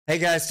Hey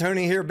guys,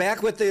 Tony here,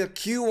 back with the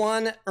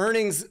Q1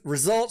 earnings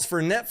results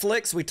for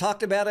Netflix. We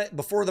talked about it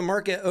before the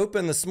market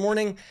opened this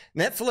morning.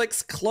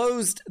 Netflix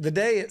closed the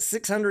day at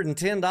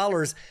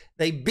 $610.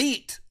 They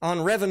beat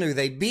on revenue,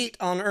 they beat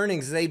on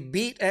earnings, they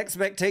beat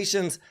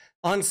expectations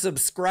on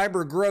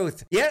subscriber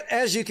growth. Yet,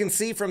 as you can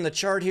see from the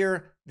chart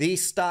here, the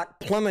stock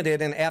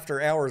plummeted in after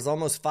hours,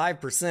 almost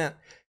 5%,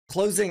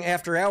 closing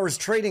after hours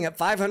trading at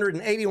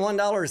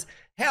 $581.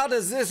 How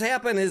does this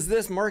happen? Is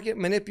this market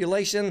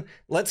manipulation?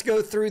 Let's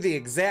go through the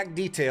exact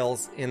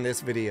details in this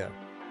video.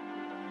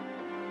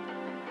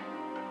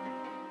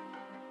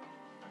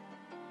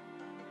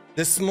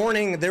 This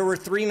morning, there were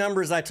three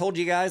numbers I told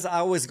you guys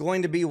I was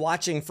going to be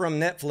watching from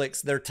Netflix: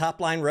 their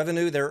top line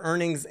revenue, their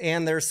earnings,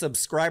 and their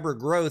subscriber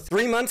growth.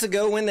 3 months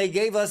ago, when they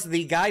gave us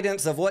the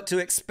guidance of what to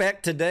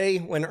expect today,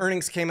 when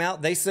earnings came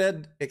out, they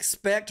said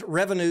expect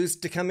revenues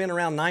to come in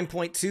around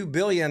 $9.2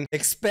 billion,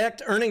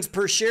 expect earnings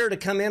per share to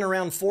come in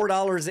around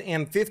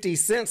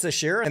 $4.50 a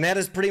share. And that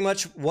is pretty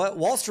much what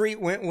Wall Street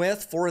went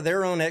with for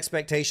their own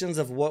expectations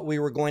of what we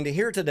were going to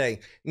hear today.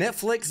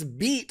 Netflix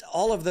beat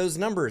all of those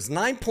numbers,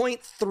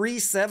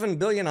 $9.37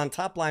 billion on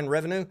top line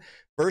revenue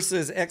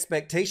versus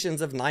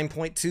expectations of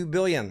 $9.2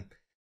 billion.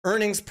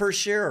 Earnings per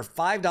share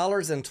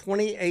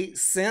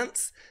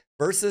 $5.28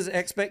 versus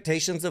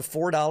expectations of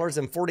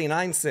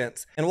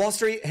 $4.49. And Wall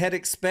Street had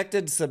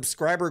expected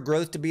subscriber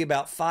growth to be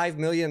about 5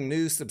 million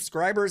new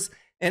subscribers,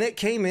 and it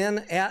came in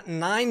at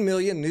 9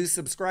 million new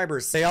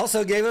subscribers. They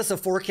also gave us a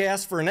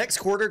forecast for next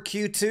quarter,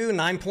 Q2,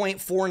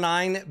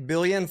 $9.49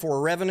 billion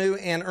for revenue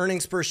and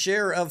earnings per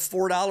share of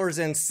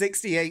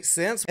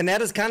 $4.68. And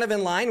that is kind of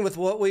in line with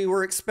what we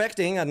were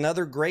expecting,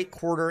 another great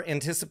quarter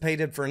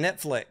anticipated for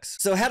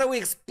Netflix. So how do we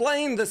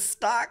explain the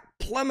stock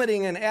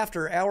plummeting in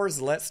after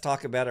hours? Let's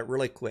talk about it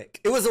really quick.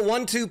 It was a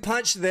 1-2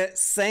 punch that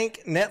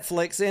sank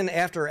Netflix in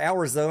after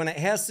hours though, and it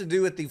has to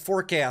do with the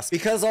forecast,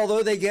 because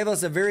although they gave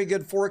us a very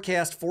good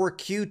forecast for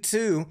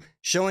Q2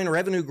 showing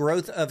revenue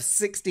growth of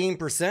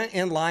 16%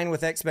 in line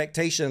with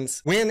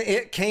expectations, when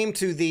it came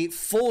to the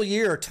full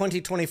year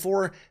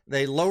 2024,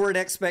 they lowered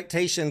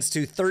expectations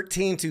to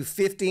 13 to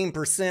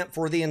 15%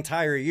 for the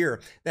entire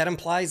year. That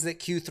implies that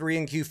Q3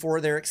 and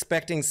Q4, they're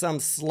expecting some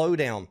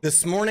slowdown.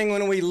 This morning,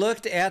 when we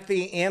looked at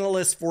the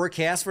analyst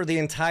forecast for the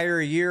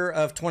entire year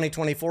of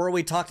 2024,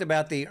 we talked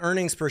about the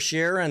earnings per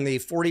share and the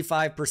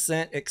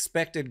 45%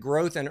 expected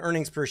growth in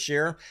earnings per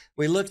share.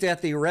 We looked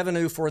at the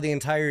revenue for the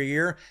entire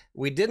year.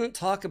 We didn't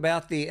talk about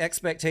the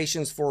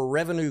expectations for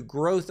revenue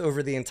growth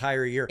over the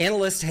entire year.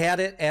 Analysts had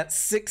it at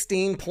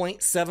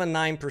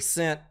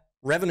 16.79%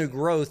 revenue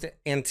growth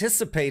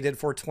anticipated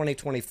for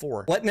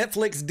 2024. What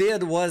Netflix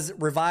did was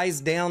revise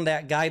down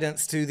that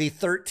guidance to the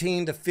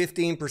 13 to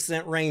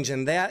 15% range,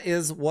 and that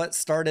is what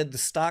started the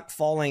stock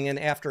falling in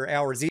after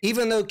hours.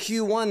 Even though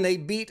Q1, they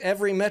beat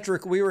every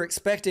metric we were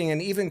expecting,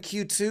 and even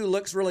Q2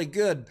 looks really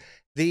good,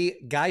 the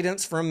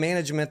guidance from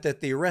management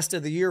that the rest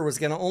of the year was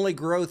going to only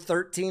grow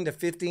 13 to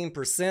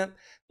 15%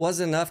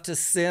 was enough to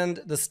send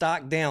the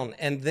stock down.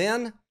 And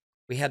then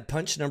we had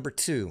punch number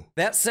two.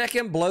 That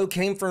second blow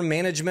came from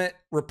management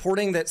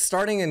reporting that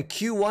starting in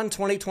Q1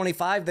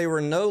 2025, they were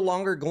no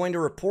longer going to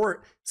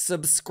report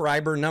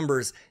subscriber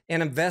numbers,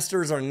 and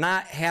investors are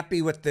not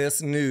happy with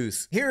this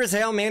news. Here is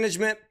how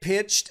management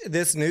pitched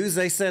this news.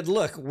 They said,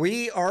 look,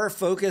 we are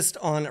focused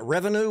on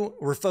revenue,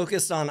 we're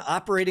focused on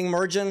operating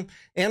margin,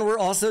 and we're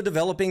also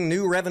developing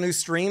new revenue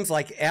streams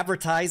like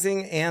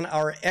advertising and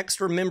our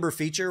extra member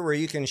feature where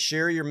you can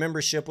share your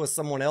membership with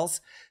someone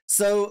else.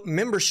 So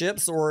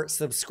memberships or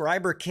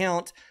subscriber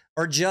count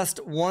are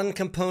just one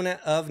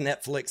component of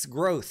Netflix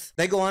growth.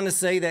 They go on to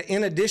say that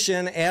in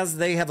addition, as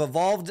they have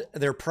evolved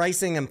their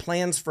pricing and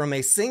plans from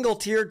a single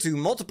tier to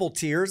multiple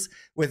tiers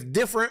with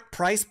different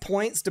price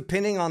points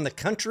depending on the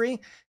country,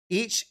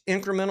 each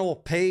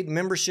incremental paid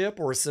membership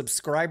or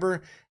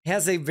subscriber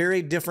has a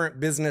very different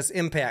business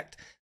impact.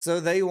 So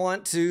they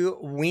want to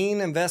wean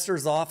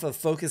investors off of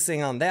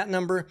focusing on that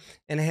number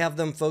and have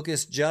them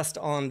focus just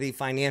on the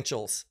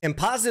financials. In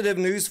positive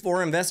news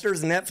for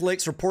investors,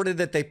 Netflix reported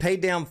that they paid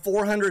down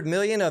 $400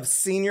 million of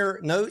senior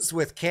notes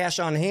with cash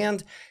on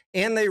hand,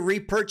 and they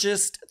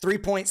repurchased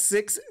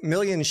 3.6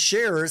 million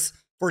shares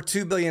for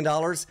 $2 billion.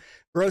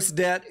 Gross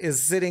debt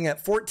is sitting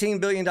at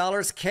 $14 billion,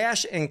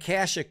 cash and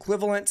cash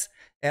equivalents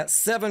at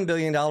 $7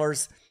 billion.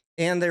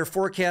 And they're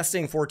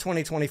forecasting for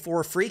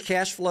 2024 free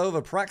cash flow of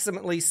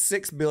approximately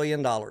 $6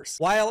 billion.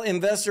 While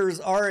investors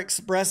are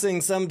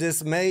expressing some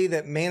dismay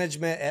that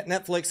management at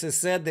Netflix has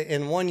said that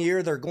in 1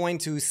 year they're going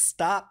to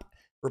stop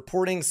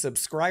reporting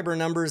subscriber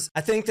numbers, I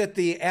think that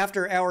the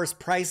after hours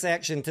price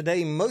action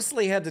today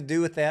mostly had to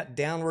do with that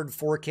downward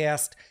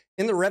forecast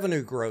in the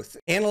revenue growth.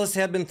 Analysts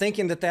had been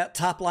thinking that that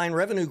top line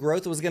revenue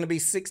growth was going to be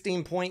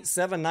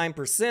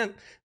 16.79%,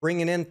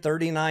 bringing in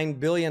 $39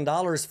 billion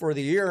for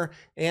the year,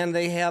 and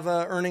they have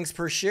a earnings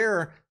per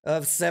share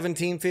of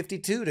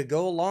 $17.52 to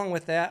go along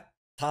with that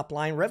top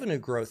line revenue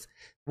growth.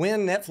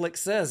 When Netflix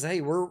says,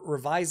 hey, we're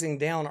revising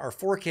down our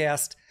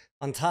forecast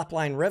on top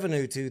line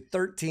revenue to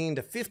 13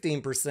 to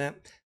 15%,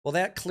 well,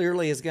 that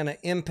clearly is going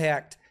to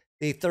impact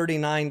the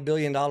 $39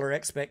 billion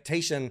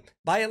expectation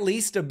by at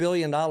least $1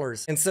 billion.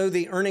 And so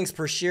the earnings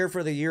per share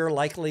for the year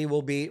likely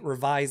will be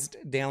revised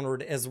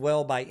downward as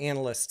well by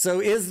analysts.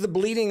 So is the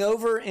bleeding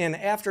over and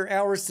after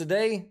hours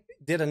today?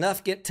 Did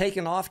enough get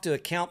taken off to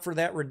account for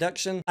that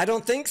reduction? I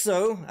don't think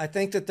so. I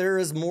think that there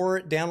is more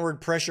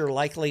downward pressure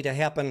likely to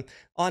happen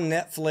on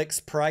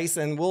Netflix price,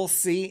 and we'll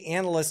see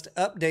analysts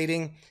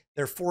updating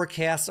their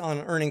forecast on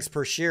earnings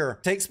per share.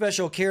 Take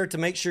special care to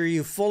make sure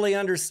you fully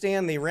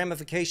understand the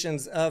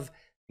ramifications of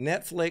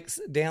Netflix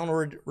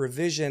downward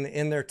revision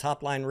in their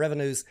top line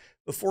revenues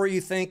before you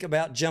think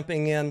about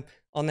jumping in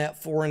on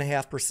that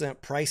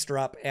 4.5% price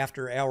drop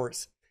after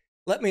hours.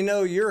 Let me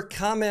know your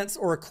comments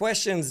or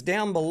questions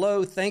down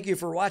below. Thank you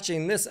for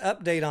watching this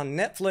update on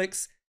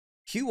Netflix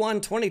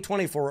Q1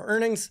 2024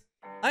 earnings.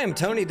 I am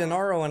Tony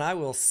Denaro, and I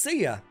will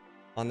see ya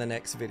on the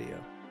next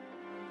video.